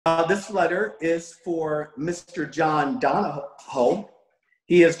This letter is for Mr. John Donahoe.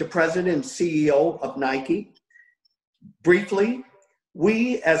 He is the president and CEO of Nike. Briefly,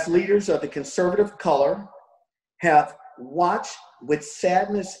 we as leaders of the conservative color have watched with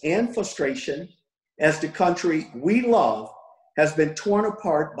sadness and frustration as the country we love has been torn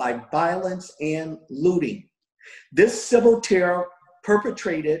apart by violence and looting. This civil terror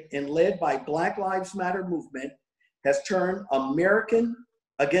perpetrated and led by Black Lives Matter movement has turned American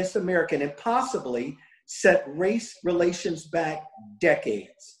against American and possibly set race relations back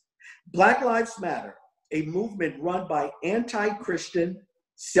decades. Black Lives Matter, a movement run by anti-Christian,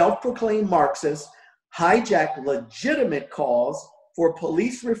 self-proclaimed Marxists, hijacked legitimate calls for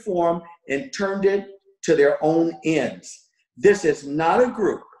police reform and turned it to their own ends. This is not a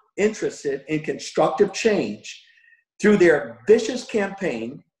group interested in constructive change. Through their vicious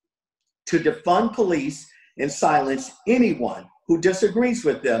campaign to defund police and silence anyone who disagrees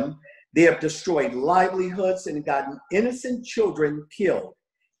with them, they have destroyed livelihoods and gotten innocent children killed.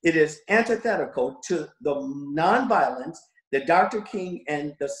 It is antithetical to the nonviolence that Dr. King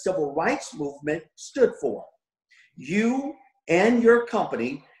and the civil rights movement stood for. You and your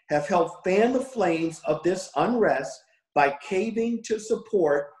company have helped fan the flames of this unrest by caving to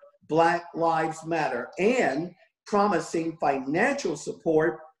support Black Lives Matter and promising financial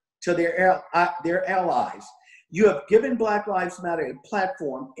support to their allies. You have given Black Lives Matter a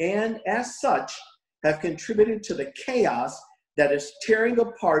platform and as such have contributed to the chaos that is tearing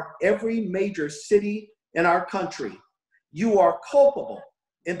apart every major city in our country. You are culpable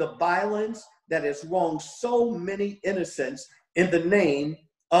in the violence that has wronged so many innocents in the name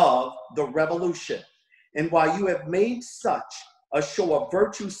of the revolution. And while you have made such a show of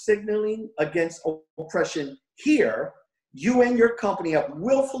virtue signaling against oppression here, you and your company have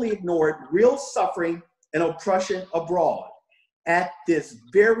willfully ignored real suffering and oppression abroad. At this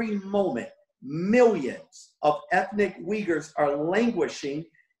very moment, millions of ethnic Uyghurs are languishing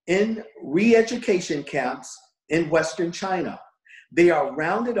in re-education camps in Western China. They are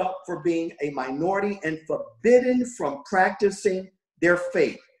rounded up for being a minority and forbidden from practicing their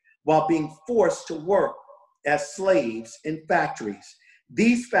faith while being forced to work as slaves in factories.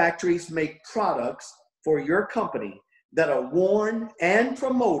 These factories make products for your company that are worn and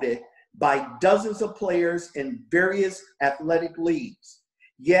promoted by dozens of players in various athletic leagues.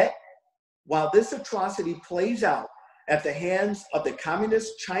 Yet, while this atrocity plays out at the hands of the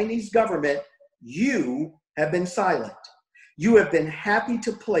communist Chinese government, you have been silent. You have been happy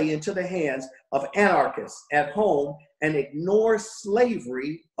to play into the hands of anarchists at home and ignore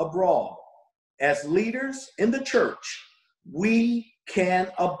slavery abroad. As leaders in the church, we can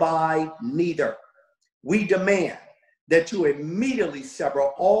abide neither. We demand that you immediately sever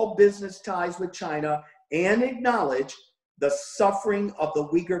all business ties with China and acknowledge the suffering of the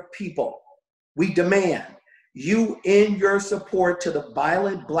Uyghur people. We demand you end your support to the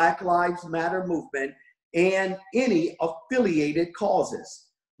violent Black Lives Matter movement and any affiliated causes.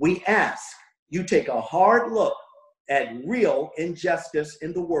 We ask you take a hard look at real injustice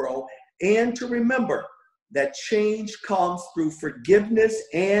in the world and to remember that change comes through forgiveness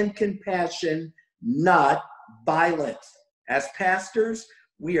and compassion, not violence. As pastors,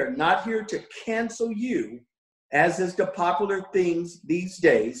 we are not here to cancel you, as is the popular thing these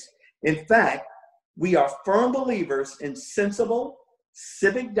days. In fact, we are firm believers in sensible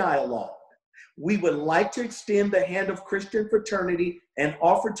civic dialogue. We would like to extend the hand of Christian fraternity and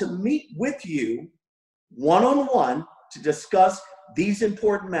offer to meet with you one-on-one to discuss these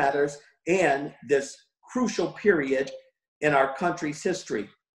important matters and this crucial period in our country's history.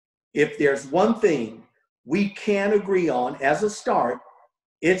 If there's one thing we can agree on as a start,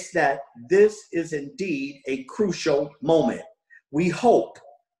 it's that this is indeed a crucial moment. We hope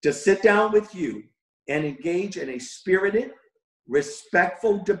to sit down with you and engage in a spirited,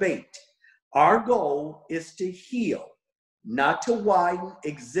 respectful debate. Our goal is to heal, not to widen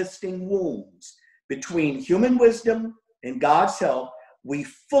existing wounds. Between human wisdom and God's help, we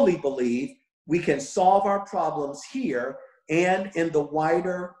fully believe we can solve our problems here and in the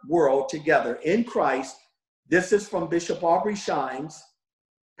wider world together. In Christ, this is from Bishop Aubrey Shines,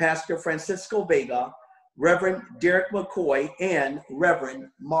 Pastor Francisco Vega, Reverend Derek McCoy, and Reverend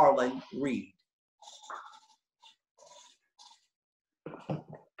Marlon Reed. I'd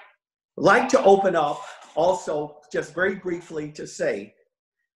like to open up also just very briefly to say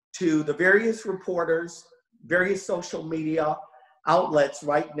to the various reporters, various social media outlets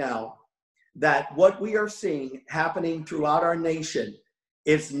right now, that what we are seeing happening throughout our nation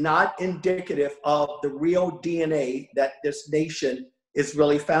is not indicative of the real DNA that this nation is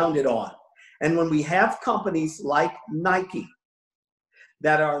really founded on. And when we have companies like Nike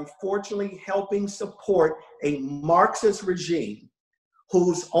that are unfortunately helping support a Marxist regime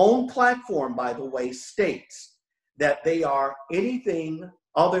whose own platform, by the way, states that they are anything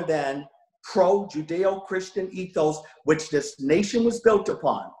other than pro-Judeo-Christian ethos, which this nation was built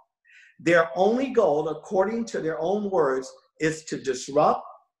upon. Their only goal, according to their own words, is to disrupt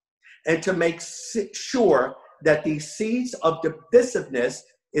and to make sure that these seeds of divisiveness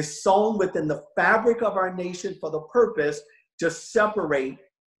is sown within the fabric of our nation for the purpose to separate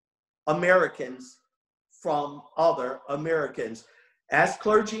Americans from other Americans. As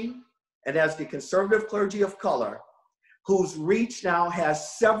clergy and as the conservative clergy of color, whose reach now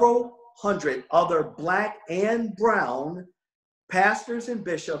has several hundred other Black and brown pastors and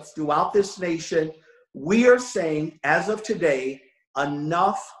bishops throughout this nation, we are saying, as of today,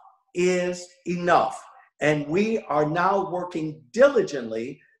 enough is enough. And we are now working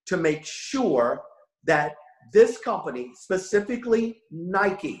diligently to make sure that this company, specifically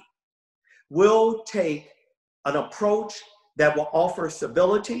Nike, will take an approach that will offer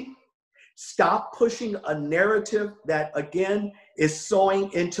civility, stop pushing a narrative that, again, is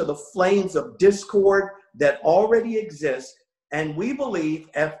sowing into the flames of discord that already exists. And we believe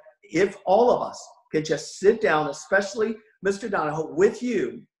if all of us can just sit down, especially Mr. Donahoe, with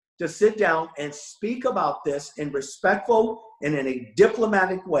you, to sit down and speak about this in respectful and in a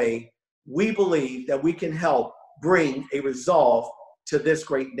diplomatic way, we believe that we can help bring a resolve to this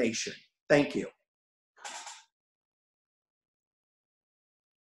great nation. Thank you.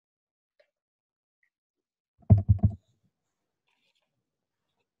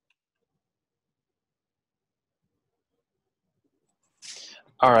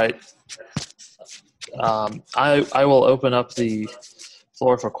 All right. I will open up the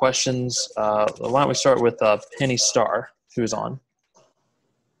floor for questions. Why don't we start with Penny Starr, who's on.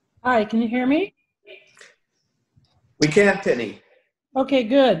 Hi, can you hear me? We can, Penny. Okay,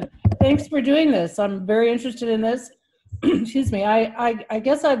 good. Thanks for doing this. I'm very interested in this. Excuse me. I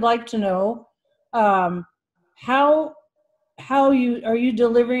guess I'd like to know how are you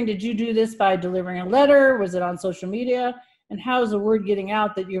delivering? Did you do this by delivering a letter? Was it on social media? And how is the word getting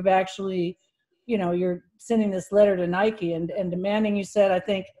out that you've actually, you know, you're sending this letter to Nike and demanding, you said, I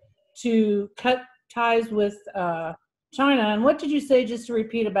think, to cut ties with China. And what did you say, just to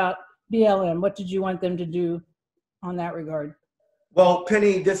repeat, about BLM? What did you want them to do on that regard? Well,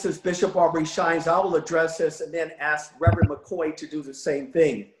 Penny, this is Bishop Aubrey Shines. I will address this and then ask Reverend McCoy to do the same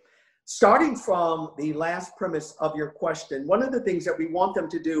thing. Starting from the last premise of your question, one of the things that we want them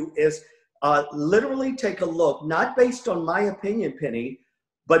to do is literally take a look, not based on my opinion, Penny,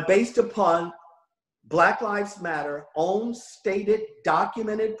 but based upon Black Lives Matter own stated,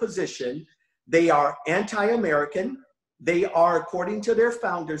 documented position. They are anti-American. They are, according to their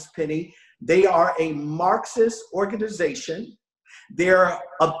founders, Penny, they are a Marxist organization. Their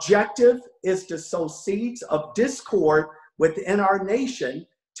objective is to sow seeds of discord within our nation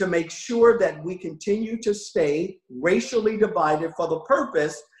to make sure that we continue to stay racially divided for the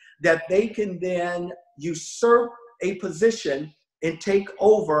purpose that they can then usurp a position and take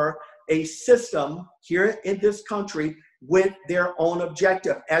over a system here in this country with their own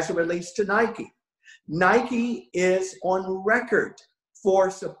objective as it relates to Nike. Nike is on record for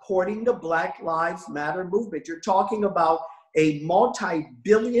supporting the Black Lives Matter movement. You're talking about a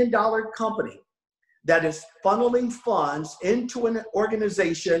multi-billion-dollar company that is funneling funds into an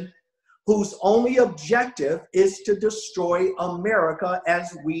organization whose only objective is to destroy America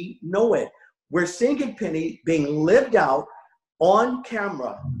as we know it. We're seeing it, Penny, being lived out on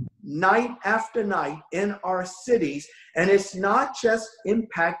camera night after night in our cities. And it's not just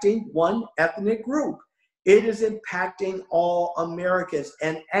impacting one ethnic group. It is impacting all Americans.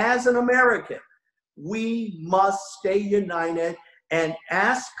 And as an American, we must stay united and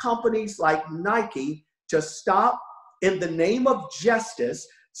ask companies like Nike to stop, in the name of justice,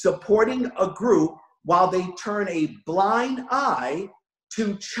 supporting a group while they turn a blind eye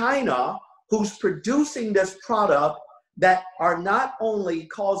to China, who's producing this product that are not only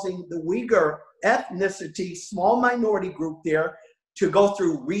causing the Uyghur ethnicity, small minority group there, to go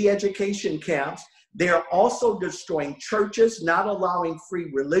through re-education camps. They are also destroying churches, not allowing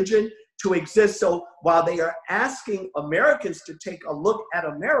free religion to exist. So while they are asking Americans to take a look at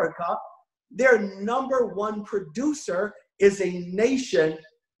America, their number one producer is a nation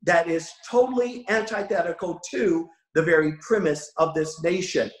that is totally antithetical to the very premise of this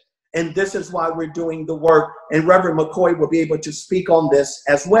nation. And this is why we're doing the work. And Reverend McCoy will be able to speak on this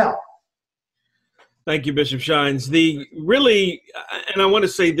as well. Thank you, Bishop Shines. And I want to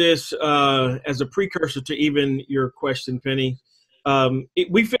say this as a precursor to even your question, Penny.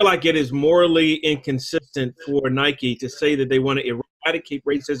 We feel like it is morally inconsistent for Nike to say that they want to erase eradicate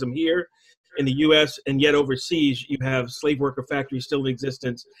racism here in the U.S., and yet overseas you have slave worker factories still in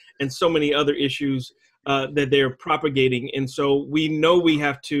existence and so many other issues that they're propagating. And so we know we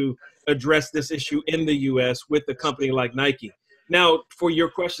have to address this issue in the U.S. with a company like Nike. Now, for your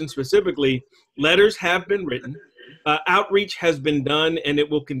question specifically, letters have been written, outreach has been done, and it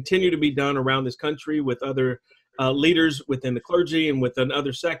will continue to be done around this country with other leaders within the clergy and within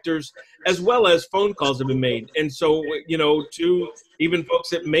other sectors, as well as phone calls have been made. And so, you know, to even folks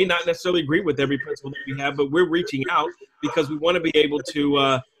that may not necessarily agree with every principle that we have, but we're reaching out because we want to be able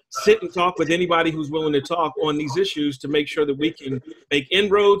to sit and talk with anybody who's willing to talk on these issues to make sure that we can make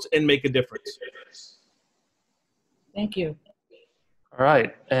inroads and make a difference. Thank you. All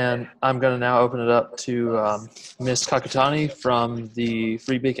right, and I'm going to now open it up to Ms. Kakatani from the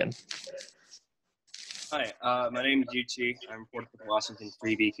Free Beacon. Hi, my name is Yuchi. I'm reporting from Washington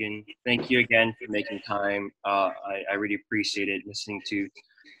Free Beacon. Thank you again for making time. I really appreciate it listening to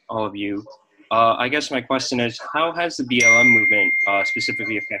all of you. I guess my question is, how has the BLM movement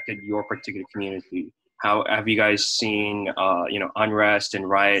specifically affected your particular community? How have you guys seen, unrest and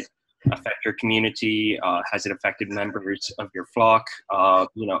riot affect your community? Has it affected members of your flock? How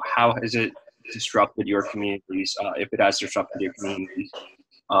has it disrupted your communities, if it has disrupted your communities?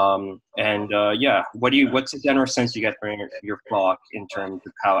 What's the general sense you get from your flock in terms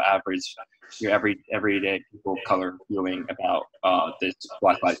of how average your everyday people of color feeling about this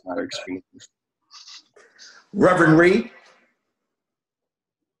Black Lives Matter experience? Reverend Reed,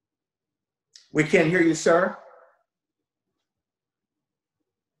 we can't hear you, sir.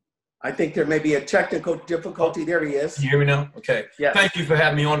 I think there may be a technical difficulty. There he is. Can you hear me now? Okay. Yeah. Thank you for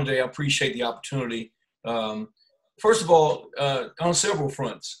having me on today. I appreciate the opportunity. First of all, on several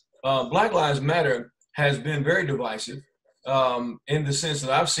fronts, Black Lives Matter has been very divisive in the sense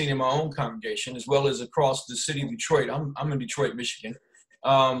that I've seen in my own congregation, as well as across the city of Detroit. I'm in Detroit, Michigan.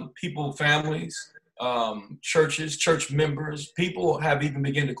 People, families, churches, church members, people have even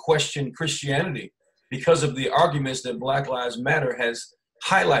begun to question Christianity because of the arguments that Black Lives Matter has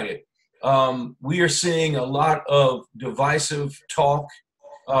highlighted. We are seeing a lot of divisive talk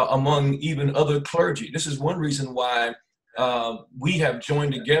among even other clergy. This is one reason why we have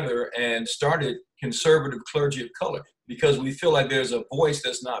joined together and started Conservative Clergy of Color, because we feel like there's a voice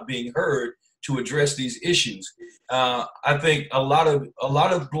that's not being heard to address these issues. I think a lot of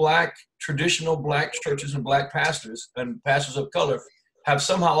traditional black churches and black pastors and pastors of color have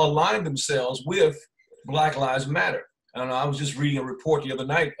somehow aligned themselves with Black Lives Matter. And I was just reading a report the other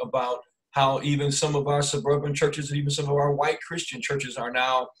night about how even some of our suburban churches and even some of our white Christian churches are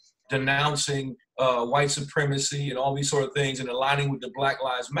now denouncing white supremacy and all these sort of things and aligning with the Black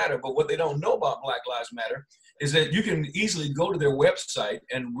Lives Matter. But what they don't know about Black Lives Matter is that you can easily go to their website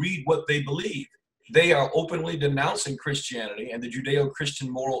and read what they believe. They are openly denouncing Christianity and the Judeo-Christian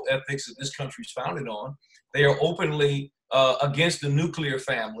moral ethics that this country is founded on. They are openly against the nuclear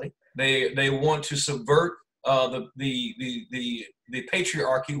family. They want to subvert the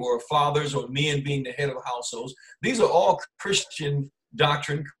patriarchy, or fathers or men being the head of households. These are all Christian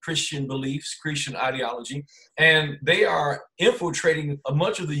doctrine, Christian beliefs, Christian ideology, and they are infiltrating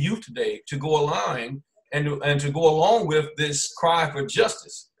much of the youth today to go along and to go along with this cry for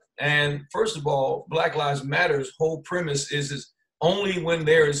justice. And first of all, Black Lives Matter's whole premise is only when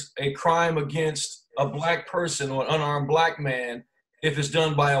there's a crime against a black person or an unarmed black man if it's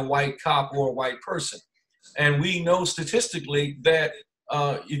done by a white cop or a white person. And we know statistically that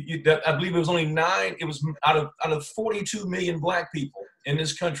I believe it was only 9. It was out of 42 million black people in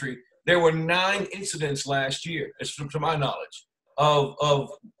this country. There were 9 incidents last year, to my knowledge, of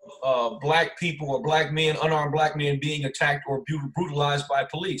black people or black men, unarmed black men, being attacked or brutalized by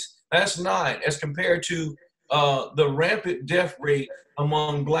police. That's 9, as compared to the rampant death rate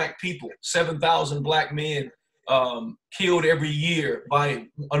among black people. 7,000 black men killed every year by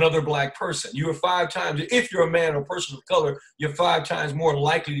another black person. You are 5 times, if you're a man or person of color, you're 5 times more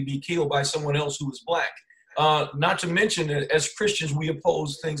likely to be killed by someone else who is black. Not to mention that as Christians, we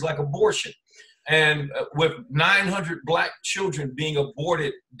oppose things like abortion. And with 900 black children being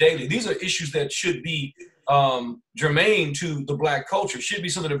aborted daily, these are issues that should be germane to the black culture, should be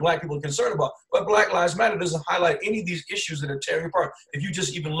something that black people are concerned about. But Black Lives Matter doesn't highlight any of these issues that are tearing apart. If you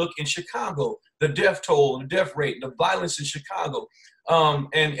just even look in Chicago, the death toll, the death rate, the violence in Chicago, and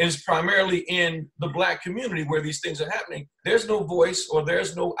it's primarily in the black community where these things are happening. There's no voice, or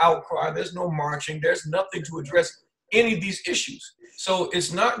there's no outcry, there's no marching, there's nothing to address any of these issues. So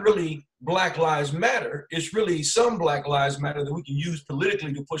it's not really Black Lives Matter, it's really some Black Lives Matter that we can use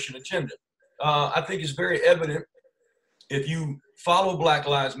politically to push an agenda. I think it's very evident if you follow Black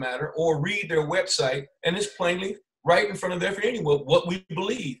Lives Matter or read their website, and it's plainly right in front of their family what we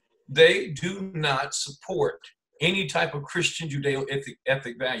believe. They do not support any type of Christian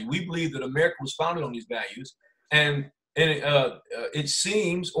Judeo-ethic value. We believe that America was founded on these values, and it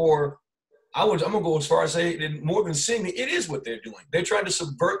seems, or I'm gonna go as far as say that more than seeming, it is what they're doing. They're trying to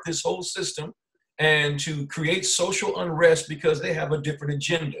subvert this whole system and to create social unrest because they have a different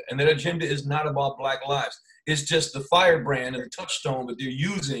agenda, and that agenda is not about Black lives. It's just the firebrand and the touchstone that they're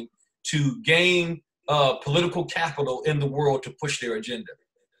using to gain political capital in the world to push their agenda.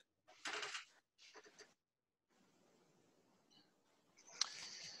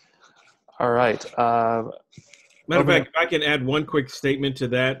 All right. Matter of fact, if I can add one quick statement to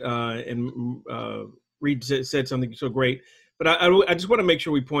that, and Reed said something so great, but I just want to make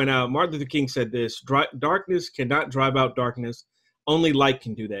sure we point out, Martin Luther King said this: darkness cannot drive out darkness, only light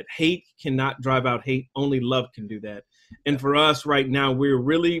can do that. Hate cannot drive out hate, only love can do that. And for us right now, we're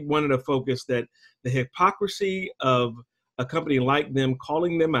really wanting to focus that the hypocrisy of a company like them,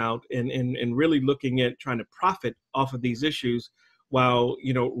 calling them out and really looking at trying to profit off of these issues, while,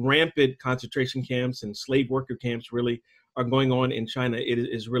 you know, rampant concentration camps and slave worker camps really are going on in China, it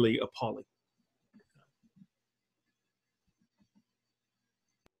is really appalling.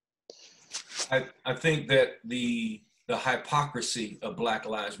 I think that the hypocrisy of Black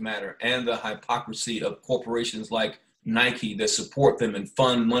Lives Matter and the hypocrisy of corporations like Nike that support them and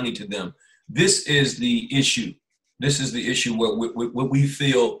fund money to them, this is the issue. This is the issue what we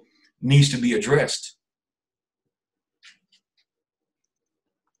feel needs to be addressed.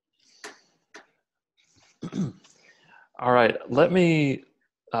 All right, let me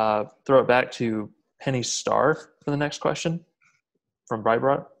throw it back to Penny Starr for the next question from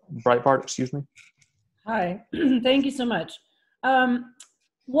Breitbart, excuse me. Hi, thank you so much.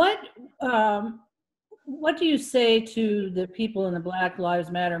 What do you say to the people in the Black Lives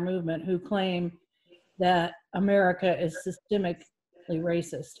Matter movement who claim that America is systemically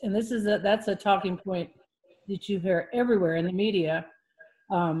racist? And that's a talking point that you hear everywhere in the media.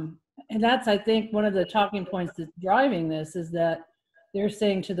 And that's, I think, one of the talking points that's driving this, is that they're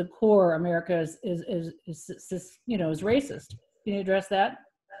saying to the core, America is racist. Can you address that?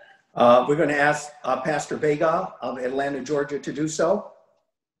 We're going to ask Pastor Vega of Atlanta, Georgia, to do so.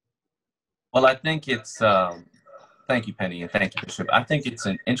 Well, I think it's, thank you, Penny, and thank you, Bishop. I think it's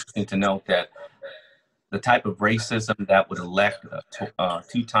interesting to note that the type of racism that would elect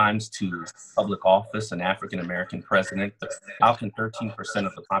 2 times to public office an African-American president, how can 13%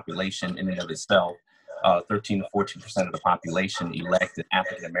 of the population in and of itself, 13 to 14% of the population elect an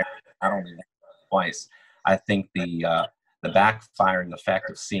African-American, not only twice? I think the backfiring effect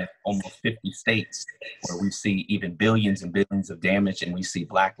of seeing almost 50 states where we see even billions and billions of damage, and we see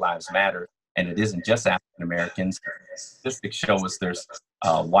Black Lives Matter, and it isn't just African Americans. Statistics show us there's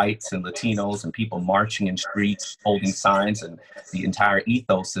whites and Latinos and people marching in streets, holding signs, and the entire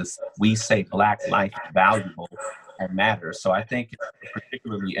ethos is we say Black life is valuable and matters. So I think it's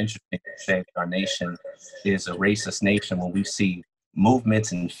particularly interesting to say that our nation is a racist nation when we see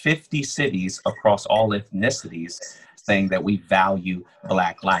movements in 50 cities across all ethnicities saying that we value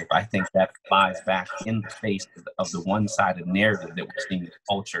Black life. I think that flies back in the face of the one-sided narrative that we're seeing in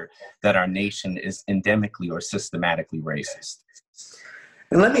culture, that our nation is endemically or systematically racist.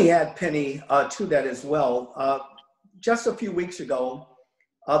 And let me add, Penny, to that as well. Just a few weeks ago,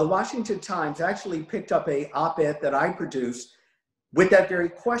 the Washington Times actually picked up an op-ed that I produced with that very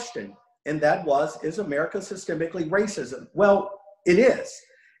question, and that was, is America systemically racist? Well, it is.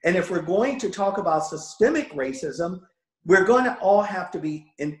 And if we're going to talk about systemic racism, we're going to all have to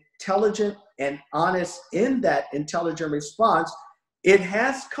be intelligent and honest in that intelligent response. It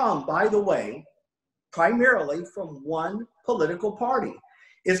has come, by the way, primarily from one political party.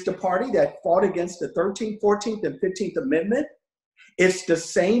 It's the party that fought against the 13th, 14th, and 15th Amendment. It's the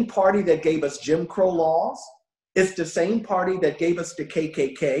same party that gave us Jim Crow laws. It's the same party that gave us the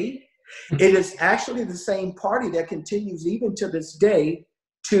KKK. It is actually the same party that continues even to this day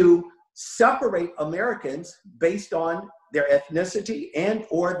to separate Americans based on their ethnicity and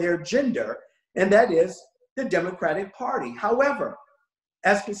or their gender, and that is the Democratic Party. However,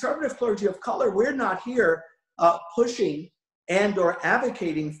 as conservative clergy of color, we're not here pushing and or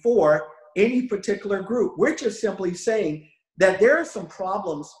advocating for any particular group. We're just simply saying that there are some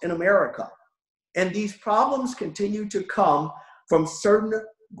problems in America, and these problems continue to come from certain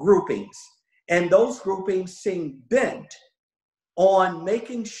groupings, and those groupings seem bent on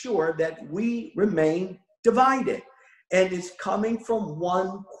making sure that we remain divided. And it's coming from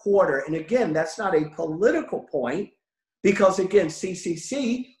one quarter. And again, that's not a political point, because again,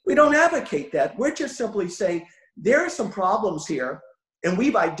 CCC, we don't advocate that. We're just simply saying there are some problems here, and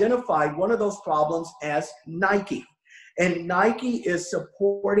we've identified one of those problems as Nike. And Nike is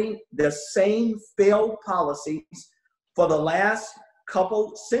supporting the same failed policies for the last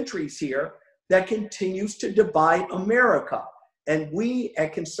couple centuries here that continues to divide America. And we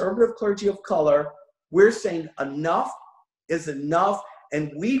at Conservative Clergy of Color, we're saying enough is enough.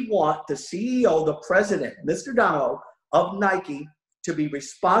 And we want the CEO, the president, Mr. Donahoe of Nike, to be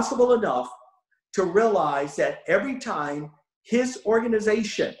responsible enough to realize that every time his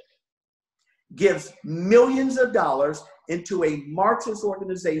organization gives millions of dollars into a Marxist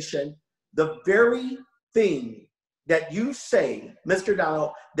organization, the very thing that you say, Mr.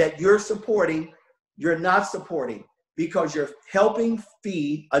 Donahoe, that you're supporting, you're not supporting, because you're helping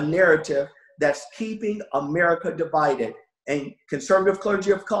feed a narrative that's keeping America divided. And Conservative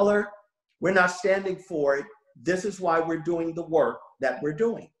Clergy of Color, we're not standing for it. This is why we're doing the work that we're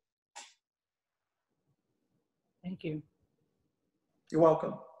doing. Thank you. You're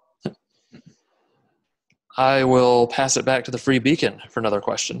welcome. I will pass it back to the Free Beacon for another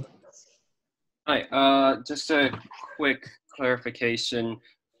question. Hi, just a quick clarification.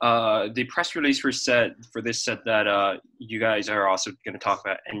 The press release for this said that you guys are also going to talk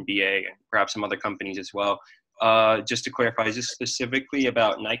about NBA and perhaps some other companies as well. Just to clarify, is this specifically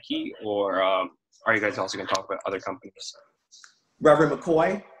about Nike, or are you guys also going to talk about other companies? Reverend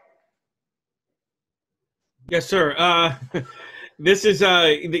McCoy? Yes, sir. This is,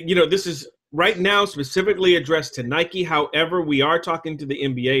 this is right now specifically addressed to Nike. However, we are talking to the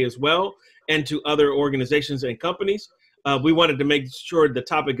NBA as well and to other organizations and companies. We wanted to make sure the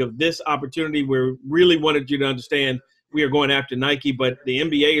topic of this opportunity, we really wanted you to understand we are going after Nike, but the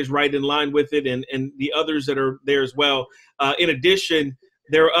NBA is right in line with it, and the others that are there as well. In addition,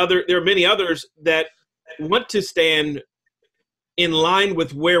 there are many others that want to stand in line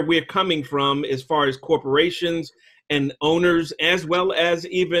with where we're coming from as far as corporations and owners, as well as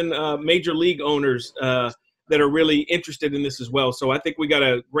even major league owners that are really interested in this as well. So I think we got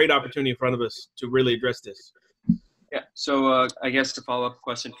a great opportunity in front of us to really address this. Yeah. So I guess the follow-up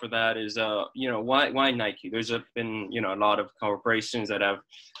question for that is, why Nike? There's been, a lot of corporations that have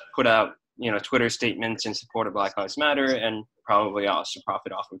put out, Twitter statements in support of Black Lives Matter and probably also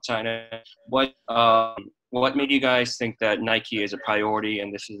profit off of China. What made you guys think that Nike is a priority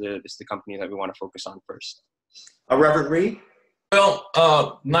and this is the company that we want to focus on first? Reverend Reed?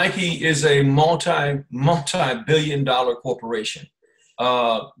 Well, Nike is a multi-billion-dollar corporation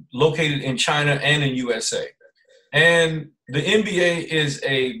located in China and in USA. And the NBA is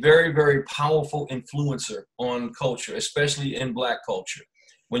a very, very powerful influencer on culture, especially in Black culture.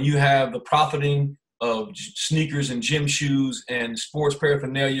 When you have the profiting of sneakers and gym shoes and sports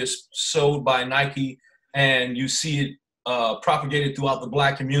paraphernalia sold by Nike, and you see it propagated throughout the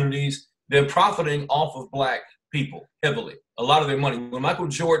Black communities, they're profiting off of Black people heavily. A lot of their money. When Michael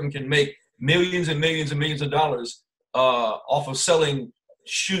Jordan can make millions and millions and millions of dollars off of selling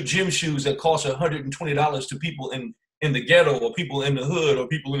gym shoes that cost $120 to people in the ghetto, or people in the hood, or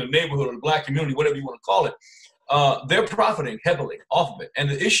people in the neighborhood, or the Black community, whatever you want to call it, they're profiting heavily off of it. And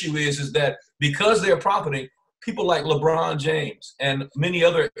the issue is that because they're profiting, people like LeBron James and many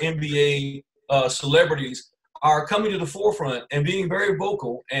other NBA celebrities are coming to the forefront and being very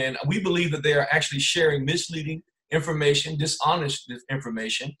vocal. And we believe that they are actually sharing misleading information, dishonest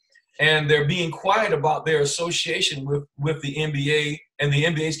information, and they're being quiet about their association with the NBA and the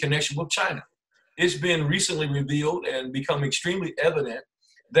NBA's connection with China. It's been recently revealed and become extremely evident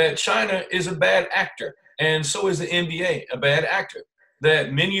that China is a bad actor, and so is the NBA a bad actor.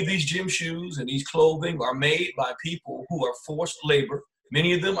 That many of these gym shoes and these clothing are made by people who are forced labor.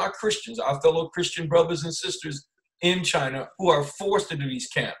 Many of them are Christians, our fellow Christian brothers and sisters in China who are forced into these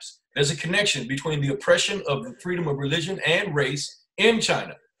camps. There's a connection between the oppression of the freedom of religion and race in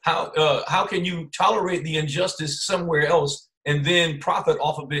China. How can you tolerate the injustice somewhere else and then profit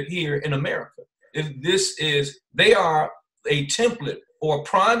off of it here in America? They are a template or a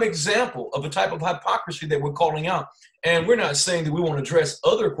prime example of the type of hypocrisy that we're calling out. And we're not saying that we won't address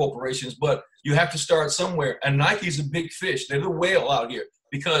other corporations, but you have to start somewhere. And Nike's a big fish. They're the whale out here,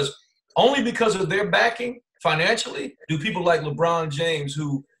 because only because of their backing financially do people like LeBron James,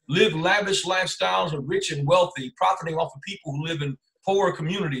 who live lavish lifestyles, are rich and wealthy, profiting off of people who live in poorer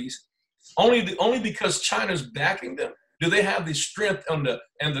communities, only because China's backing them do they have the strength and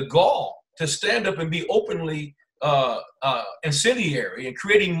the gall to stand up and be openly incendiary and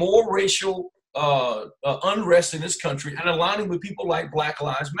creating more racial unrest in this country and aligning with people like Black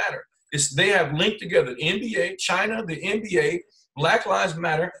Lives Matter. They have linked together the NBA, China, the NBA, Black Lives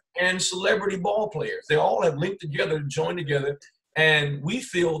Matter, and celebrity ball players. They all have linked together, joined together, and we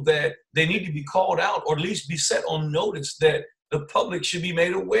feel that they need to be called out, or at least be set on notice that the public should be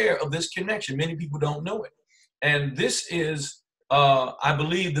made aware of this connection. Many people don't know it. And this is, I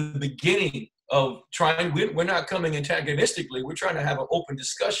believe, the beginning of trying. We're not coming antagonistically. We're trying to have an open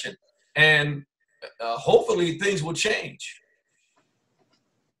discussion, and hopefully things will change.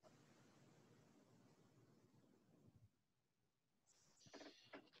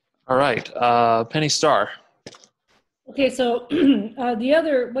 All right, Penny Starr. Okay, so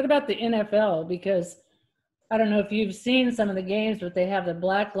what about the NFL? Because I don't know if you've seen some of the games, but they have the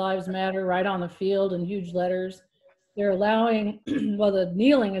Black Lives Matter right on the field in huge letters. They're allowing, well, the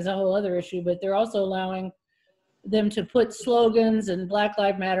kneeling is a whole other issue, but they're also allowing them to put slogans and Black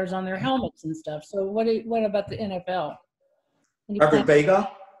Lives Matters on their helmets and stuff. So what about the NFL? Reverend Vega?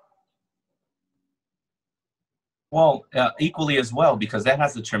 Well, equally as well, because that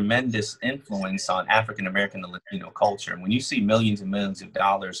has a tremendous influence on African American and Latino culture. And when you see millions and millions of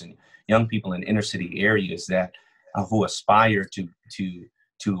dollars and young people in inner city areas that who aspire to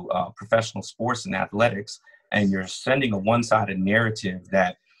professional sports and athletics, and you're sending a one-sided narrative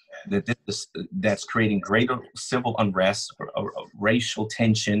that's creating greater civil unrest or racial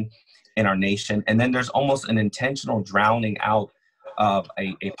tension in our nation, and then there's almost an intentional drowning out of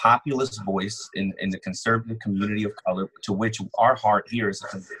a populist voice in the conservative community of color, to which our heart here as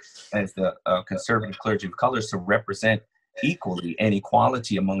the conservative clergy of color is to represent equally and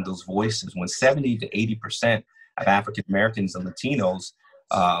equality among those voices. When 70 to 80% of African Americans and Latinos,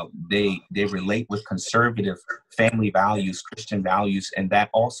 they relate with conservative family values, Christian values, and that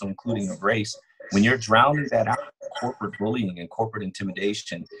also including of race. When you're drowning that out, corporate bullying and corporate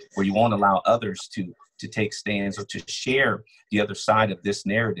intimidation, where you won't allow others to take stands or to share the other side of this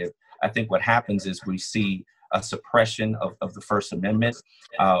narrative, I think what happens is we see a suppression of the First Amendment,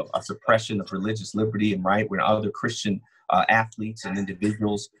 a suppression of religious liberty and right, when other Christian athletes and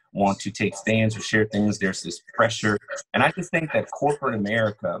individuals want to take stands or share things, there's this pressure. And I just think that corporate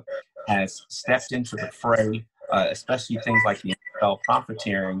America has stepped into the fray, especially things like the NFL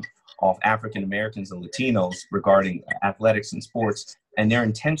profiteering off African Americans and Latinos regarding athletics and sports, and they're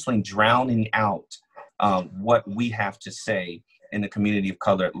intentionally drowning out what we have to say in the community of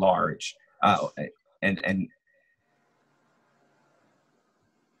color at large. And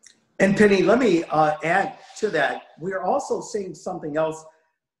Penny, let me add to that. We're also seeing something else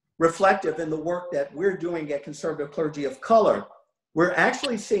reflective in the work that we're doing at Conservative Clergy of Color. We're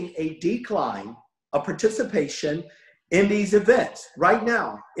actually seeing a decline of participation in these events. Right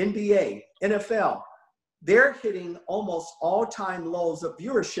now, NBA, NFL, they're hitting almost all-time lows of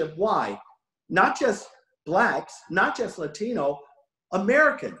viewership. Why? Not just Blacks, not just Latino,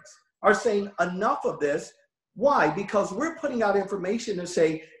 Americans are saying enough of this. Why? Because we're putting out information to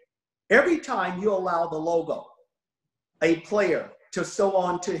say, every time you allow the logo, a player to sew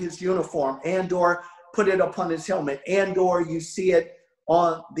onto his uniform and or put it upon his helmet, and or you see it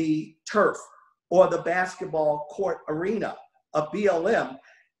on the turf or the basketball court arena of BLM,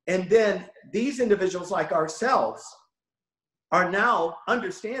 and then these individuals like ourselves are now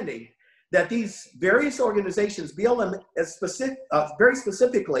understanding that these various organizations, BLM is very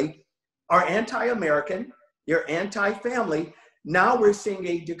specifically, are anti-American, they're anti-family. Now we're seeing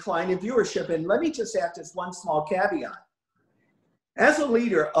a decline in viewership. And let me just add this one small caveat. As a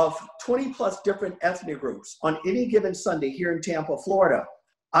leader of 20 plus different ethnic groups on any given Sunday here in Tampa, Florida,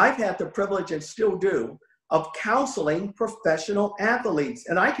 I've had the privilege and still do of counseling professional athletes.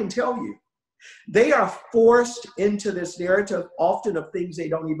 And I can tell you, they are forced into this narrative often of things they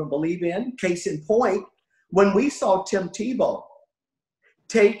don't even believe in. Case in point, when we saw Tim Tebow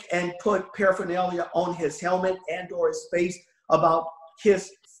take and put paraphernalia on his helmet and or his face about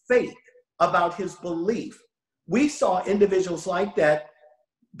his faith, about his belief, we saw individuals like that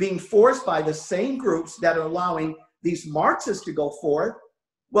being forced by the same groups that are allowing these Marxists to go forth.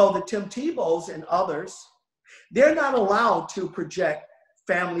 Well, the Tim Tebows and others, they're not allowed to project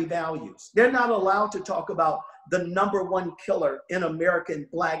family values. They're not allowed to talk about the #1 killer in American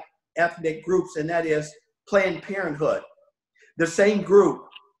Black ethnic groups, and that is Planned Parenthood, the same group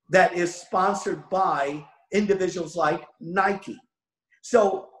that is sponsored by individuals like Nike.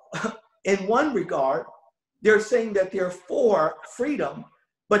 So in one regard, they're saying that they're for freedom,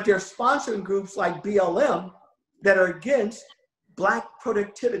 but they're sponsoring groups like BLM that are against Black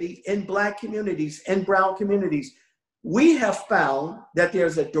productivity in Black communities and brown communities. We have found that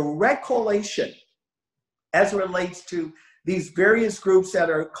there's a direct correlation as it relates to these various groups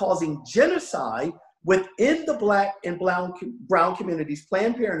that are causing genocide within the Black and brown communities.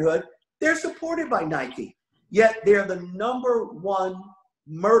 Planned Parenthood, they're supported by Nike, yet they're the #1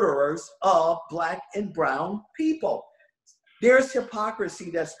 murderers of Black and brown people. There's hypocrisy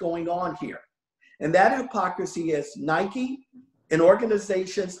that's going on here. And that hypocrisy is Nike and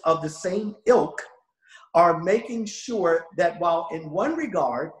organizations of the same ilk are making sure that while in one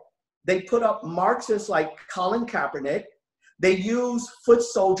regard, they put up Marxists like Colin Kaepernick, they use foot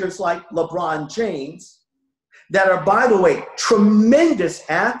soldiers like LeBron James, that are, by the way, tremendous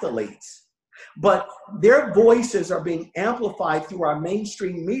athletes, but their voices are being amplified through our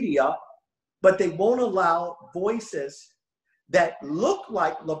mainstream media, but they won't allow voices that look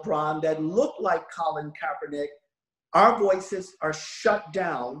like LeBron, that look like Colin Kaepernick. Our voices are shut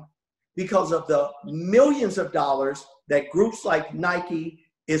down because of the millions of dollars that groups like Nike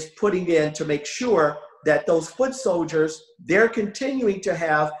is putting in to make sure that those foot soldiers, they're continuing to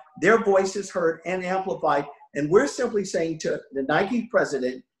have their voices heard and amplified. And we're simply saying to the Nike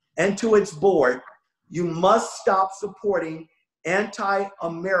president and to its board, you must stop supporting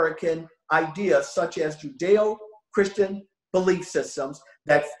anti-American ideas such as Judeo-Christian belief systems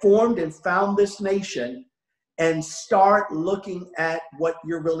that formed and found this nation, and start looking at what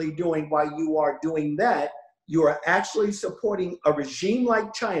you're really doing. While you are doing that, you are actually supporting a regime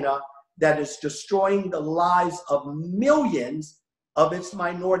like China that is destroying the lives of millions of its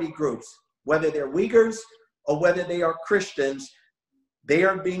minority groups, whether they're Uyghurs or whether they are Christians. They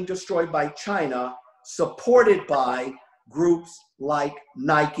are being destroyed by China, supported by groups like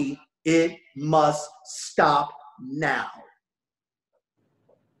Nike. It must stop now.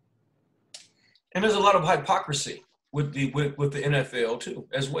 And there's a lot of hypocrisy with the NFL too,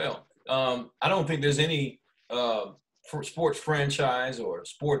 as well. I don't think there's any sports franchise or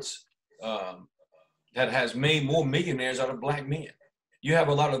sports that has made more millionaires out of black men. You have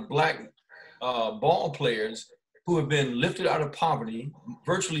a lot of black ball players who have been lifted out of poverty,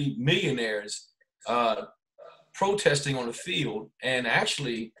 virtually millionaires, protesting on the field and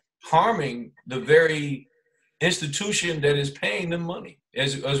actually harming the very institution that is paying them money.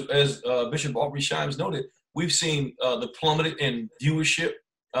 As Bishop Aubrey Shimes noted, we've seen the plummeted in viewership,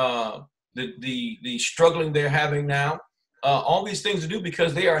 the struggling they're having now. All these things to do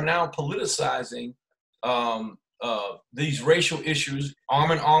because they are now politicizing these racial issues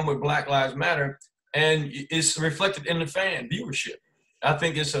arm in arm with Black Lives Matter, and it's reflected in the fan viewership. I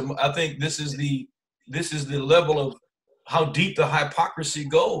think this is the level of how deep the hypocrisy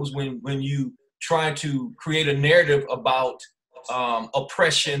goes when you try to create a narrative about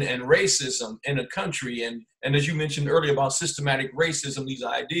oppression and racism in a country, and as you mentioned earlier about systematic racism, these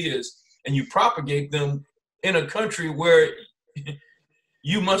ideas, and you propagate them in a country where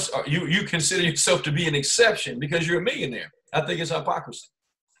you consider yourself to be an exception because you're a millionaire. I think it's hypocrisy,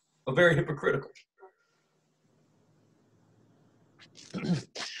 but very hypocritical.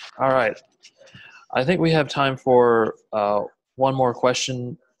 All right. I think we have time for one more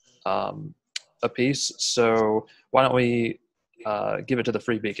question apiece. So why don't we give it to the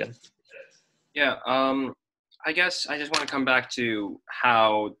Free Beacon? Yeah, I guess I just want to come back to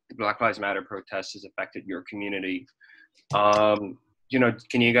how the Black Lives Matter protest has affected your community. You know,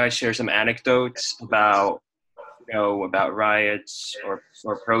 can you guys share some anecdotes about, you know, about riots or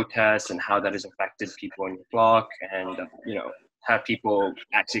protests and how that has affected people in your block, and you know, have people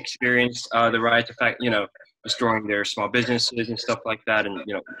actually experienced the riots affect, you know, destroying their small businesses and stuff like that, and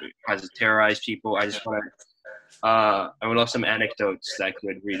you know, has it terrorized people? I just want to, I would love some anecdotes that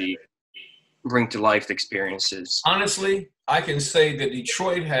could really bring to life the experiences. Honestly, I can say that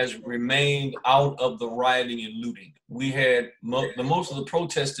Detroit has remained out of the rioting and looting. We had most of the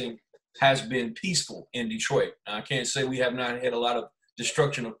protesting has been peaceful in Detroit. I can't say we have not had a lot of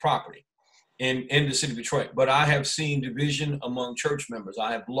destruction of property in the city of Detroit, but I have seen division among church members.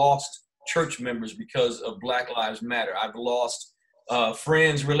 I have lost church members because of Black Lives Matter. I've lost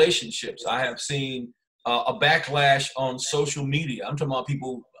friends, relationships. I have seen a backlash on social media. I'm talking about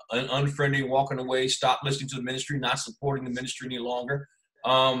people unfriending, walking away, stop listening to the ministry, not supporting the ministry any longer.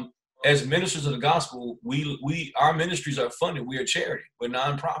 As ministers of the gospel, our ministries are funded. We are charity. We're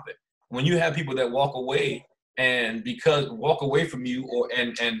nonprofit. When you have people that walk away from you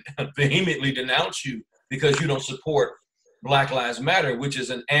and vehemently denounce you because you don't support Black Lives Matter, which is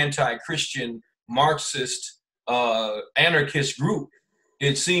an anti-Christian, Marxist, anarchist group,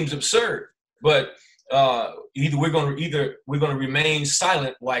 it seems absurd. But either we're going to remain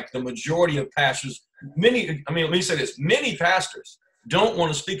silent, like the majority of pastors. Let me say this: many pastors don't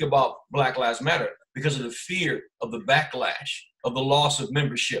want to speak about Black Lives Matter because of the fear of the backlash, of the loss of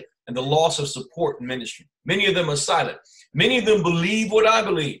membership, and the loss of support in ministry. Many of them are silent. Many of them believe what I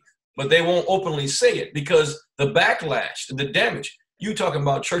believe, but they won't openly say it because the backlash, the damage. You talking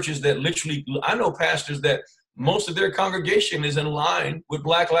about churches that literally, I know pastors that most of their congregation is in line with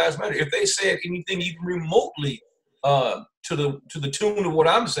Black Lives Matter. If they said anything even remotely to the tune of what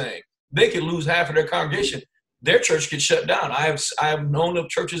I'm saying, they could lose half of their congregation. their church gets shut down. I have known of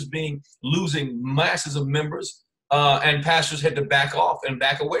churches losing masses of members, and pastors had to back off and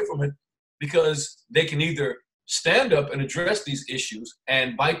back away from it because they can either stand up and address these issues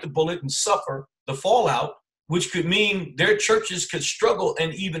and bite the bullet and suffer the fallout, which could mean their churches could struggle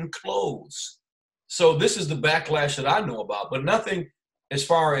and even close. So this is the backlash that I know about, but nothing as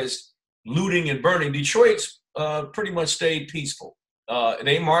far as looting and burning. Detroit's pretty much stayed peaceful.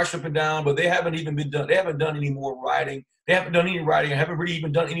 They marched up and down, but they haven't done any more rioting. They haven't done any rioting. Haven't really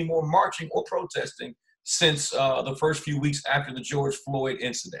even done any more marching or protesting since the first few weeks after the George Floyd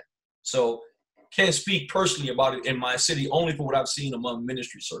incident. So can't speak personally about it in my city, only for what I've seen among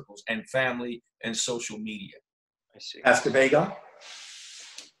ministry circles and family and social media. I see. Pastor Vega?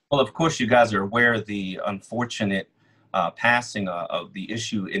 Well, of course, you guys are aware of the unfortunate passing of the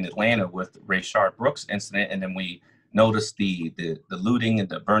issue in Atlanta with Rayshard Brooks incident, and then we noticed the looting and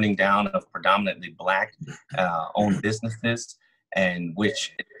the burning down of predominantly Black owned businesses, and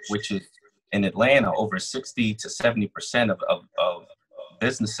which is in Atlanta, over 60 to 70% of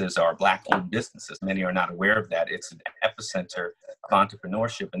businesses are Black owned businesses. Many are not aware of that. It's an epicenter of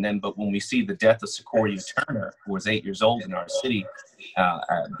entrepreneurship. But when we see the death of Sequoia Turner, who was 8 years old in our city,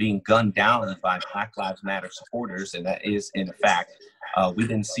 being gunned down by Black Lives Matter supporters, and that is in fact, we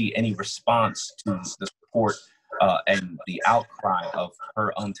didn't see any response to the support and the outcry of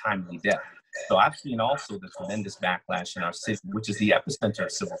her untimely death. So I've seen also the tremendous backlash in our city, which is the epicenter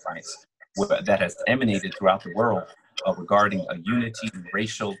of civil rights, that has emanated throughout the world regarding a unity and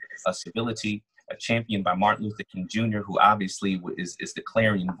racial civility, championed by Martin Luther King Jr., who obviously is the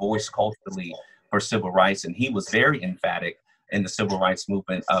clarion voice culturally for civil rights. And he was very emphatic in the civil rights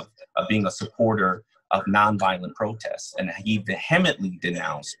movement of being a supporter of nonviolent protests. And he vehemently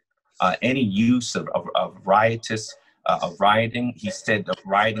denounced any use of riotous of rioting. He said that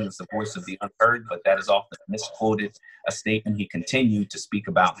rioting is the voice of the unheard, but that is often misquoted. A statement. He continued to speak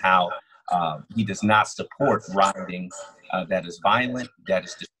about how he does not support rioting that is violent, that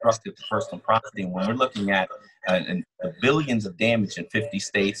is destructive to personal property. And when we're looking at the billions of damage in 50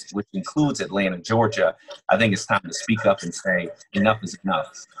 states, which includes Atlanta, Georgia, I think it's time to speak up and say enough is enough.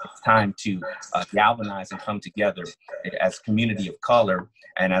 It's time to galvanize and come together as a community of color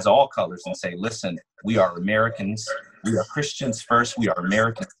and as all colors and say, listen, we are Americans. We are Christians first. We are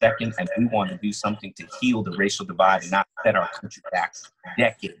Americans second. And we want to do something to heal the racial divide and not set our country back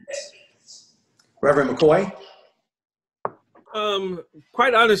decades. Reverend McCoy?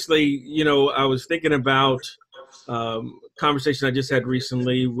 Quite honestly, you know, I was thinking about conversation I just had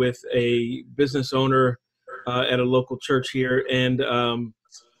recently with a business owner at a local church here, and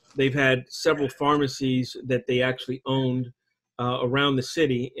they've had several pharmacies that they actually owned around the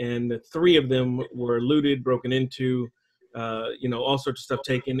city, and 3 of them were looted, broken into, you know, all sorts of stuff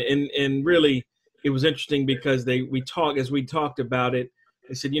taken, and really it was interesting because we talked about it.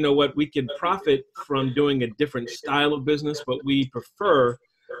 They said, you know what, we could profit from doing a different style of business, but we prefer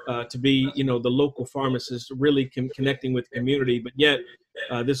to be, you know, the local pharmacist, really connecting with the community. But yet,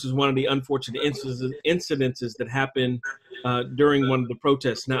 this is one of the unfortunate incidences that happened during one of the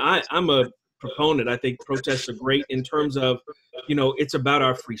protests. Now, I'm a proponent. I think protests are great in terms of, you know, it's about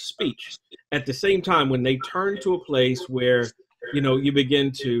our free speech. At the same time, when they turn to a place where, you know, you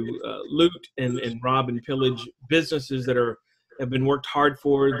begin to loot and rob and pillage businesses that have been worked hard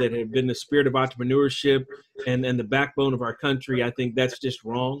for, that have been the spirit of entrepreneurship and the backbone of our country, I think that's just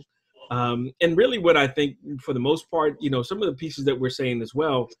wrong. And really what I think for the most part, you know, some of the pieces that we're saying as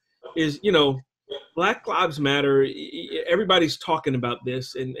well is, you know, Black Lives Matter, everybody's talking about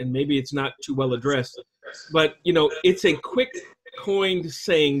this and maybe it's not too well addressed, but, you know, it's a quick coined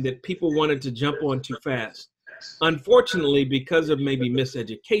saying that people wanted to jump on too fast. Unfortunately, because of maybe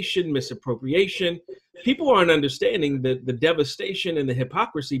miseducation, misappropriation, people aren't understanding the devastation and the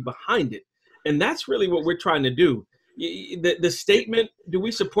hypocrisy behind it. And that's really what we're trying to do. The statement, do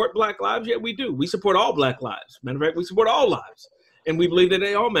we support Black lives? Yeah, we do. We support all Black lives. Matter of fact, we support all lives. And we believe that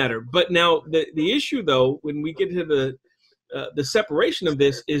they all matter. But now the issue, though, when we get to the separation of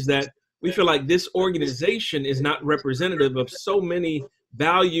this is that we feel like this organization is not representative of so many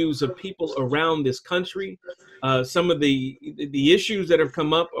values of people around this country. Some of the issues that have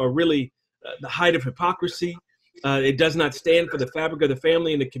come up are really the height of hypocrisy. It does not stand for the fabric of the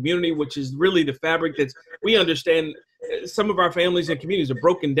family and the community, which is really the fabric that we understand. Some of our families and communities are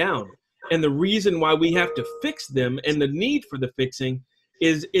broken down. And the reason why we have to fix them and the need for the fixing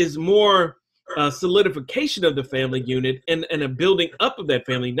is more solidification of the family unit and a building up of that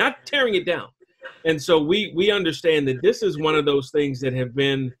family, not tearing it down. And so we understand that this is one of those things that have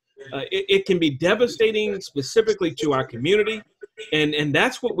been, it can be devastating specifically to our community. And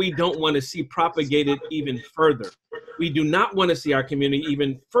that's what we don't want to see propagated even further. We do not want to see our community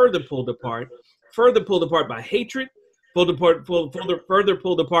even further pulled apart by hatred, further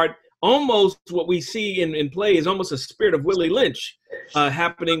pulled apart. Almost what we see in play is almost a spirit of Willie Lynch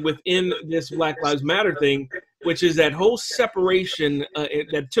happening within this Black Lives Matter thing, which is that whole separation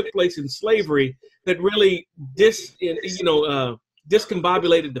that took place in slavery that really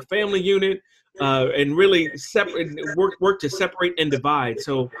discombobulated the family unit and really work to separate and divide.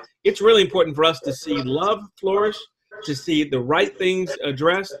 So it's really important for us to see love flourish, to see the right things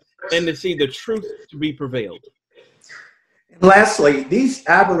addressed, and to see the truth to be prevailed. And lastly, these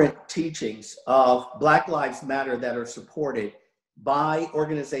aberrant teachings of Black Lives Matter that are supported by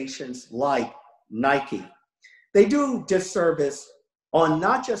organizations like Nike, they do disservice on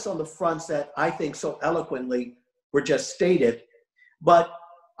not just on the fronts that I think so eloquently were just stated, but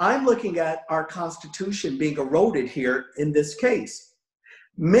I'm looking at our Constitution being eroded here in this case.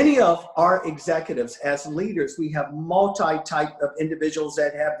 Many of our executives, as leaders, we have multi-type of individuals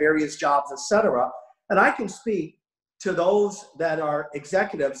that have various jobs, etc. And I can speak to those that are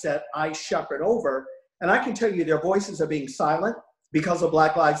executives that I shepherd over, and I can tell you their voices are being silent because of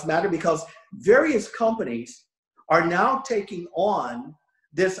Black Lives Matter, because various companies are now taking on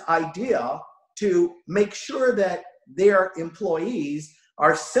this idea to make sure that their employees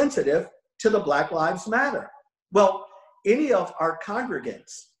are sensitive to the Black Lives Matter. Well, any of our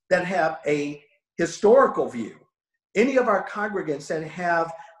congregants that have a historical view, any of our congregants that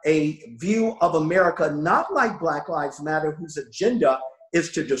have a view of America not like Black Lives Matter, whose agenda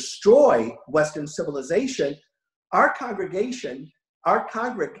is to destroy Western civilization, our congregants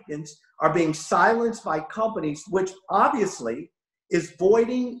are being silenced by companies, which obviously is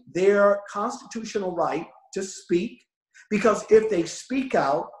voiding their constitutional right to speak, because if they speak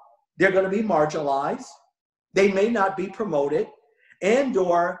out, they're going to be marginalized. They may not be promoted, and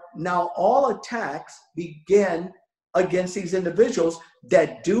or now all attacks begin against these individuals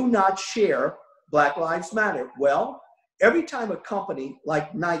that do not share Black Lives Matter. Well, every time a company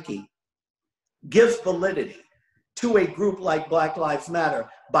like Nike gives validity to a group like Black Lives Matter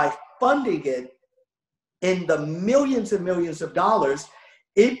by funding it in the millions and millions of dollars,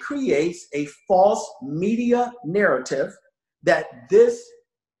 it creates a false media narrative that this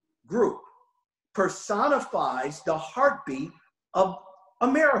group personifies the heartbeat of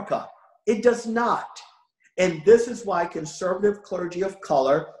America. It does not. And this is why conservative clergy of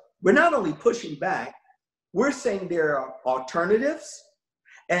color, we're not only pushing back, we're saying there are alternatives.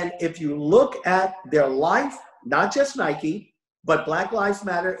 And if you look at their life, not just Nike, but Black Lives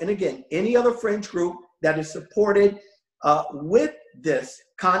Matter, and again, any other fringe group that is supported with this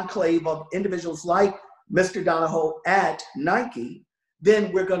conclave of individuals like Mr. Donahoe at Nike,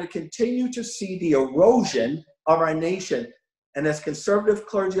 then we're going to continue to see the erosion of our nation. And as conservative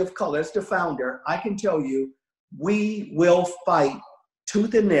clergy of color, as the founder, I can tell you, we will fight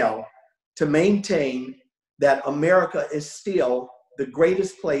tooth and nail to maintain that America is still the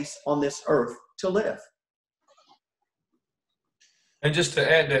greatest place on this earth to live. And just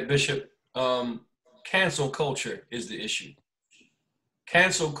to add that, Bishop, cancel culture is the issue.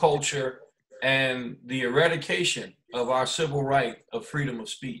 Cancel culture and the eradication of our civil right of freedom of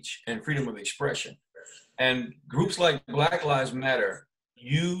speech and freedom of expression. And groups like Black Lives Matter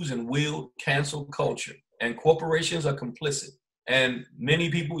use and wield cancel culture, and corporations are complicit. And many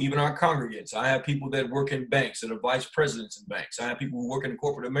people, even our congregants, I have people that work in banks that are vice presidents in banks. I have people who work in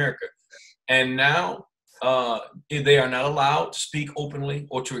corporate America. And now they are not allowed to speak openly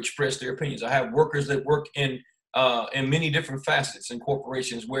or to express their opinions. I have workers that work in many different facets in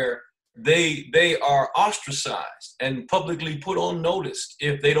corporations where they are ostracized and publicly put on notice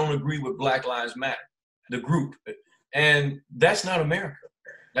if they don't agree with Black Lives Matter, the group. And that's not America.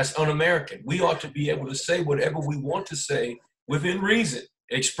 That's un-American. We ought to be able to say whatever we want to say within reason,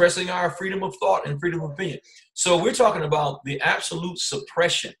 expressing our freedom of thought and freedom of opinion. So we're talking about the absolute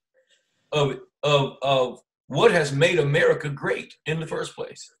suppression of what has made America great in the first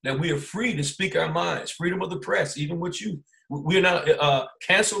place, that we are free to speak our minds, freedom of the press, even with you. We're not,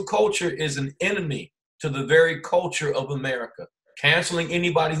 cancel culture is an enemy to the very culture of America. Canceling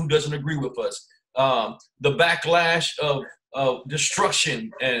anybody who doesn't agree with us. The backlash of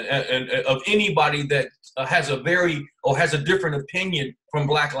destruction and of anybody that has a different opinion from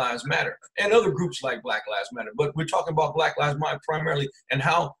Black Lives Matter and other groups like Black Lives Matter. But we're talking about Black Lives Matter primarily, and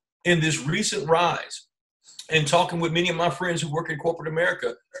how in this recent rise, and talking with many of my friends who work in corporate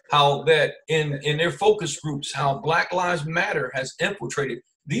America, how that in their focus groups, how Black Lives Matter has infiltrated.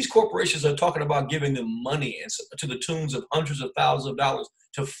 These corporations are talking about giving them money and to the tunes of hundreds of thousands of dollars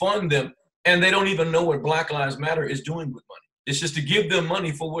to fund them, and they don't even know what Black Lives Matter is doing with money. It's just to give them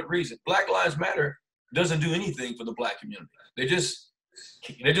money for what reason? Black Lives Matter doesn't do anything for the Black community. They're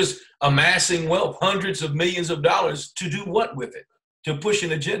just amassing wealth, hundreds of millions of dollars, to do what with it? To push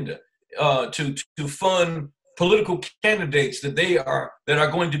an agenda, to fund political candidates that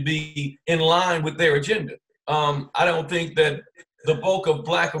are going to be in line with their agenda. I don't think that the bulk of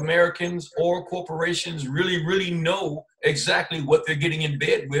Black Americans or corporations really know exactly what they're getting in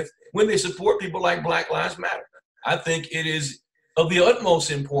bed with when they support people like Black Lives Matter. I think it is of the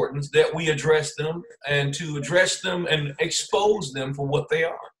utmost importance that we address them, and to address them and expose them for what they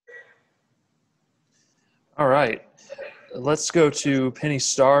are. All right. Let's go to Penny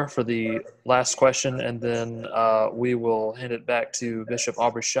Starr for the last question, and then we will hand it back to Bishop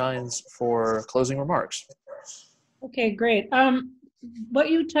Aubrey Shines for closing remarks. Okay, great. What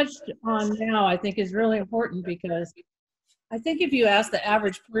you touched on now, I think, is really important, because I think if you ask the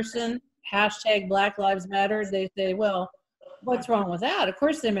average person, hashtag Black Lives Matter, they say, well, what's wrong with that? Of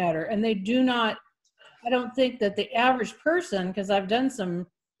course they matter. And they do not, I don't think that the average person, because I've done some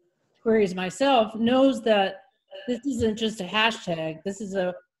queries myself, knows that this isn't just a hashtag. This is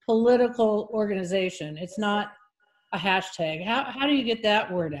a political organization. It's not a hashtag. How do you get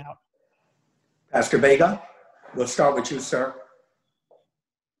that word out? Pastor Vega, we'll start with you, sir.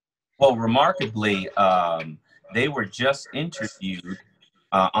 Well, remarkably, they were just interviewed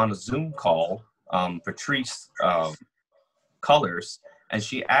on a Zoom call, Patrice Cullors, and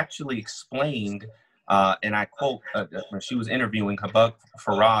she actually explained, and I quote, when she was interviewing Habak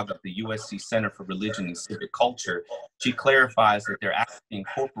Farag of the USC Center for Religion and Civic Culture, she clarifies that they're actually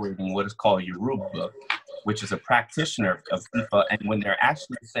incorporating what is called Yoruba, which is a practitioner of Ifa, and when they're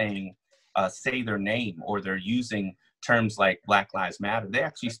actually saying, say their name, or they're using terms like Black Lives Matter, they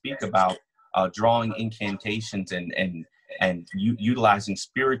actually speak about drawing incantations and utilizing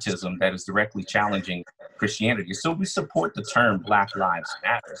spiritism that is directly challenging Christianity. So we support the term Black Lives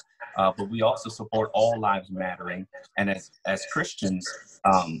Matter, but we also support all lives mattering. And as Christians,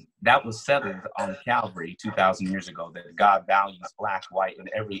 that was settled on Calvary 2,000 years ago, that God values Black, white, and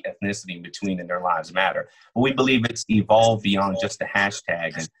every ethnicity in between, and their lives matter. But we believe it's evolved beyond just a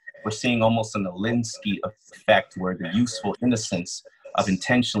hashtag. And we're seeing almost an Alinsky effect, where the useful innocence of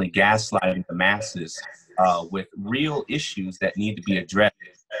intentionally gaslighting the masses with real issues that need to be addressed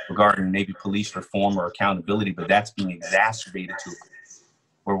regarding maybe police reform or accountability, but that's being exacerbated to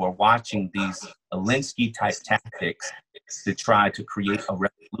where we're watching these Alinsky type tactics to try to create a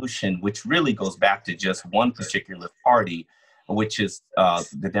revolution, which really goes back to just one particular party, which is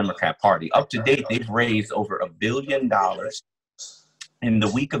the Democrat Party. Up to date, they've raised over $1 billion. In the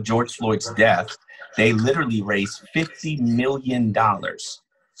week of George Floyd's death, they literally raised $50 million.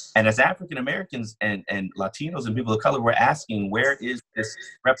 And as African Americans and Latinos and people of color, we're asking, where is this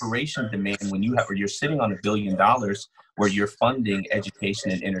reparation demand when you're sitting on $1 billion where you're funding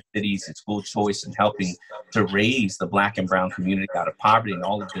education in inner cities and school choice and helping to raise the Black and brown community out of poverty and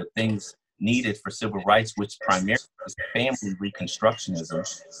all of the things needed for civil rights, which primarily is family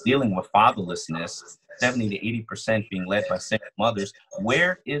reconstructionism, dealing with fatherlessness, 70 to 80% being led by single mothers.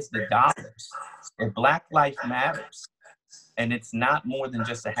 Where is the dollars? If Black life matters, and it's not more than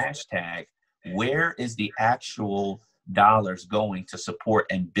just a hashtag, where is the actual dollars going to support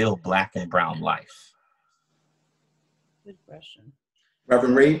and build Black and brown life? Good question.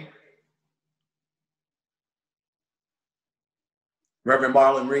 Reverend Reed? Reverend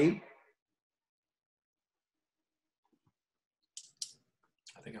Marlon Reed?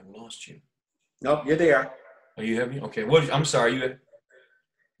 I think I've lost you. Nope, you're there. Oh, you have me? Okay. I'm sorry.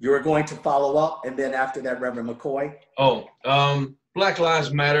 You were going to follow up, and then after that, Reverend McCoy. Oh, Black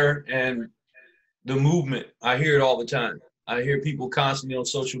Lives Matter and the movement. I hear it all the time. I hear people constantly on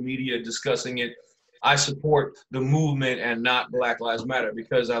social media discussing it. I support the movement and not Black Lives Matter,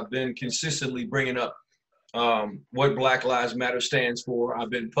 because I've been consistently bringing up what Black Lives Matter stands for. I've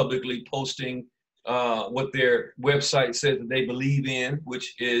been publicly posting what their website says that they believe in,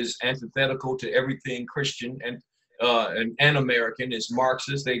 which is antithetical to everything Christian and American. Is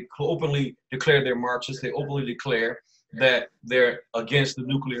Marxist. They openly declare they're Marxist. They openly declare that they're against the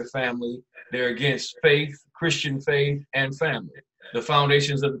nuclear family. They're against faith, Christian faith, and family, the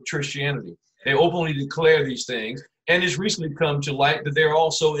foundations of Christianity. They openly declare these things, and it's recently come to light that they're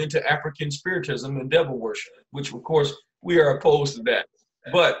also into African spiritism and devil worship, which of course we are opposed to that.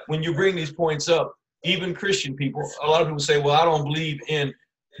 But when you bring these points up, even Christian people, a lot of people say, well, I don't believe in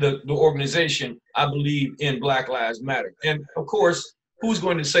the organization, I believe in Black Lives Matter. And of course, who's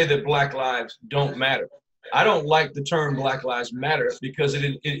going to say that Black lives don't matter? I don't like the term Black Lives Matter because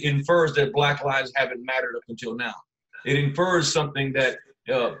it infers that Black lives haven't mattered up until now. It infers something that,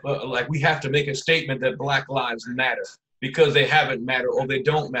 like we have to make a statement that Black lives matter. because they haven't mattered or they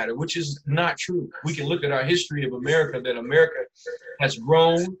don't matter, which is not true. We can look at our history of America, that America has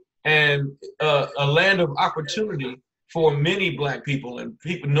grown and a land of opportunity for many Black people, and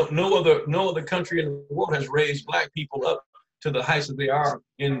people. No other country in the world has raised Black people up to the heights that they are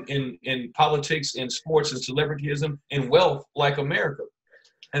in politics, in sports, and celebrityism, and wealth like America.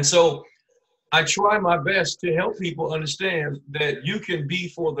 And so I try my best to help people understand that you can be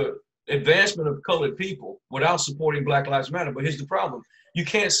for the advancement of colored people without supporting Black Lives Matter. But here's the problem. You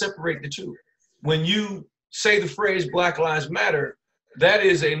can't separate the two. When you say the phrase Black Lives Matter, that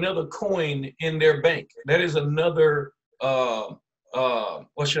is another coin in their bank. That is another,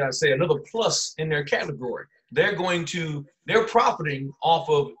 what should I say, another plus in their category. They're profiting off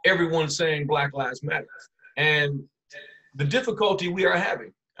of everyone saying Black Lives Matter. And the difficulty we are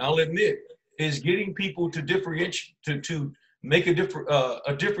having, I'll admit, is getting people to differentiate, to make a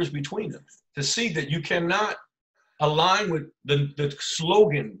difference between them, to see that you cannot align with the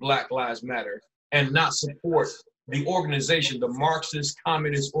slogan Black Lives Matter and not support the organization, the Marxist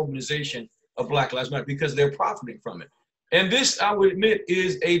communist organization of Black Lives Matter, because they're profiting from it. And this, I would admit,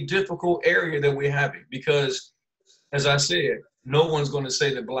 is a difficult area that we're having because, as I said, no one's going to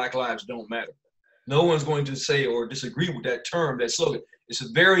say that Black lives don't matter. No one's going to say or disagree with that term, that slogan. It's a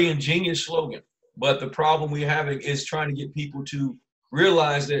very ingenious slogan, but the problem we're having is trying to get people to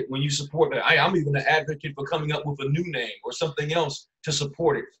realize that when you support that, I'm even an advocate for coming up with a new name or something else to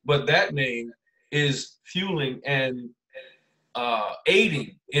support it. But that name is fueling and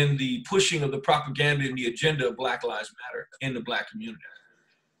aiding in the pushing of the propaganda and the agenda of Black Lives Matter in the Black community.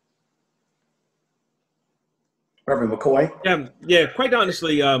 Reverend McCoy? Yeah. Quite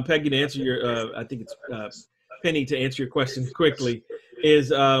honestly, Peggy, to answer your, I think it's Penny, to answer your question quickly,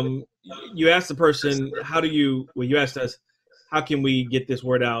 is you asked the person, you asked us, how can we get this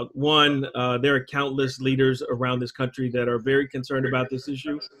word out? One, there are countless leaders around this country that are very concerned about this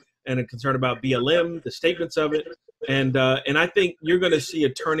issue and are concerned about BLM, the statements of it. And I think you're going to see a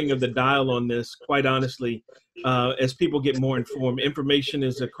turning of the dial on this, quite honestly, as people get more informed. Information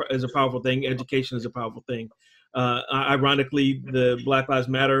is a powerful thing. Education is a powerful thing. Ironically, the Black Lives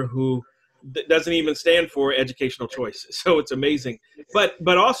Matter, who doesn't even stand for educational choice. So it's amazing.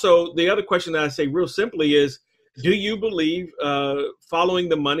 But also, the other question that I say real simply is, do you believe following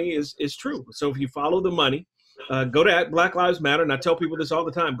the money is true? So if you follow the money, go to Black Lives Matter, and I tell people this all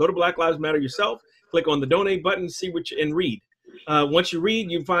the time, go to Black Lives Matter yourself, click on the donate button, see and read. Once you read,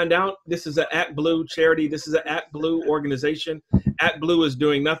 you find out this is an ActBlue charity. This is an ActBlue organization. ActBlue is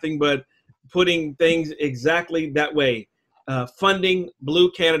doing nothing but putting things exactly that way. Funding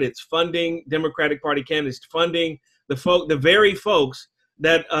blue candidates, funding Democratic Party candidates, funding the very folks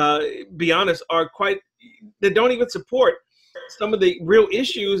that, be honest, that don't even support some of the real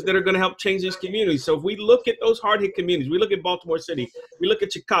issues that are going to help change these communities. So if we look at those hard-hit communities, we look at Baltimore City, we look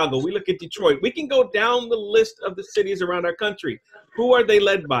at Chicago, we look at Detroit, we can go down the list of the cities around our country. Who are they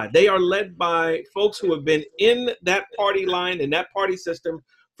led by? They are led by folks who have been in that party line and that party system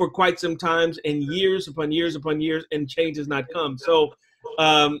for quite some time, and years upon years upon years, and change has not come. So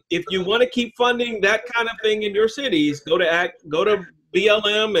if you want to keep funding that kind of thing in your cities, go to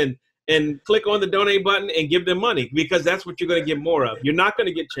BLM and click on the donate button and give them money, because that's what you're going to get more of. You're not going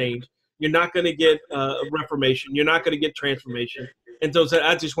to get change. You're not going to get reformation. You're not going to get transformation. And so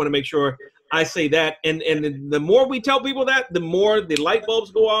I just want to make sure I say that. And the more we tell people that, the more the light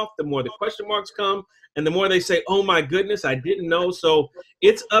bulbs go off, the more the question marks come, and the more they say, oh my goodness, I didn't know. So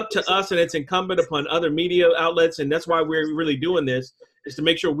it's up to us, and it's incumbent upon other media outlets, and that's why we're really doing this, is to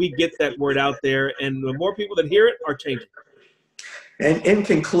make sure we get that word out there. And the more people that hear it are changing. And in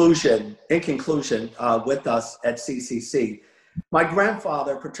conclusion, with us at CCC, my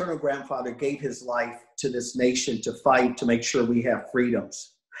paternal grandfather, gave his life to this nation to fight to make sure we have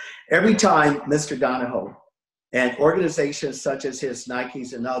freedoms. Every time Mr. Donahoe and organizations such as his,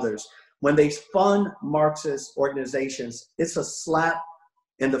 Nikes and others, when they fund Marxist organizations, it's a slap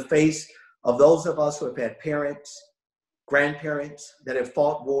in the face of those of us who have had parents, grandparents that have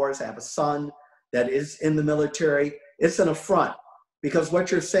fought wars, have a son that is in the military. It's an affront. Because what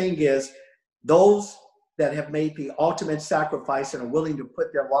you're saying is those that have made the ultimate sacrifice and are willing to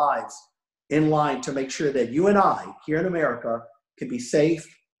put their lives in line to make sure that you and I here in America can be safe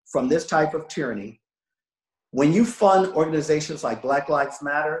from this type of tyranny. When you fund organizations like Black Lives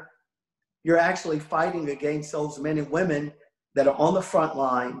Matter, you're actually fighting against those men and women that are on the front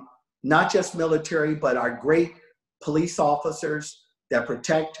line, not just military, but our great police officers that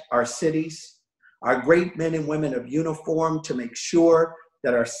protect our cities, our great men and women of uniform to make sure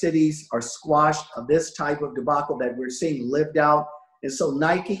that our cities are squashed of this type of debacle that we're seeing lived out. And so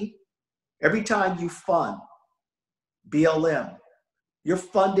Nike, every time you fund BLM. You're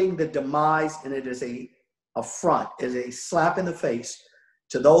funding the demise, and it is a affront, is a slap in the face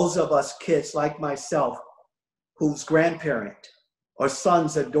to those of us kids like myself whose grandparent or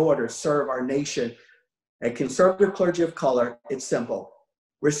sons or daughters serve our nation. A conservative clergy of color, it's simple.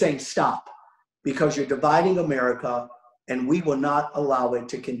 We're saying stop, because you're dividing America, and we will not allow it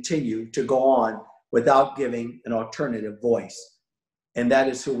to continue to go on without giving an alternative voice. And that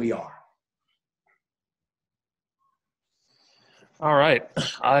is who we are. All right.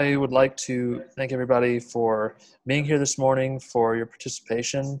 I would like to thank everybody for being here this morning, for your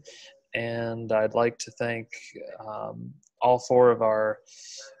participation. And I'd like to thank all four of our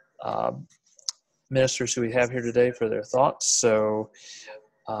ministers who we have here today for their thoughts. So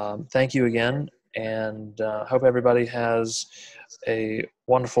thank you again, and hope everybody has a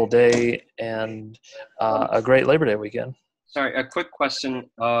wonderful day and a great Labor Day weekend. Sorry, a quick question.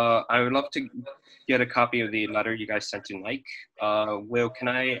 I would love to get a copy of the letter you guys sent to Nike. Will, can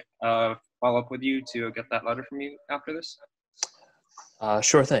I follow up with you to get that letter from you after this?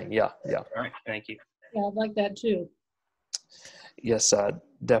 Sure thing. Yeah. All right. Thank you. Yeah, I'd like that too. Yes,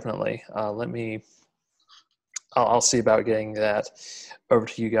 definitely. I'll see about getting that over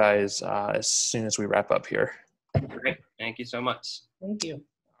to you guys as soon as we wrap up here. Great. Thank you so much. Thank you.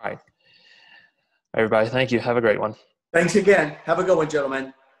 All right. Everybody, thank you. Have a great one. Thanks again. Have a good one,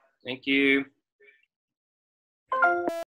 gentlemen. Thank you.